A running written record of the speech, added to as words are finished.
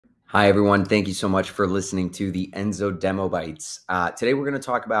Hi, everyone. Thank you so much for listening to the Enso Demo Bites. Today, we're going to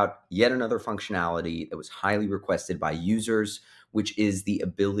talk about yet another functionality that was highly requested by users, which is the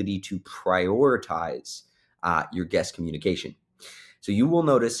ability to prioritize your guest communication. So you will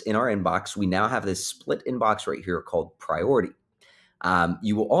notice in our inbox, we now have this split inbox right here called priority.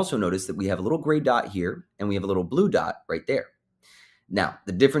 You will also notice that we have a little gray dot here and we have a little blue dot right there. Now,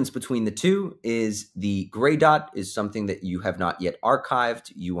 the difference between the two is the gray dot is something that you have not yet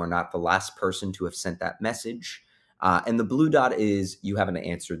archived. You are not the last person to have sent that message. And the blue dot is you haven't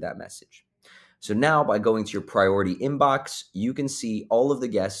answered that message. So now by going to your priority inbox, you can see all of the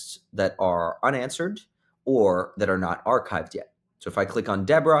guests that are unanswered or that are not archived yet. So if I click on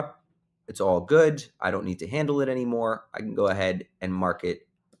Deborah, it's all good. I don't need to handle it anymore. I can go ahead and mark it,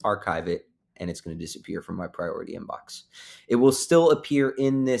 archive it, and it's going to disappear from my priority inbox. It will still appear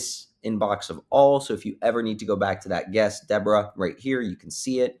in this inbox of all. So if you ever need to go back to that guest, Deborah, right here, you can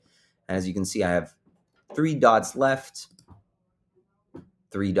see it. And as you can see, I have 3 dots left,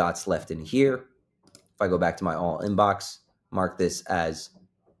 3 dots left in here. If I go back to my all inbox, mark this as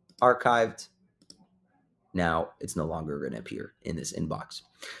archived, now it's no longer going to appear in this inbox.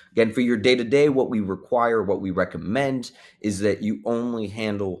 Again, for your day-to-day, what we require, what we recommend is that you only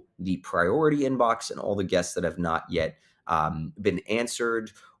handle the priority inbox and all the guests that have not yet been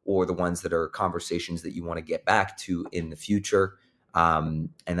answered or the ones that are conversations that you want to get back to in the future. And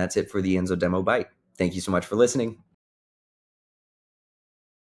that's it for the Enso Demo Bite. Thank you so much for listening.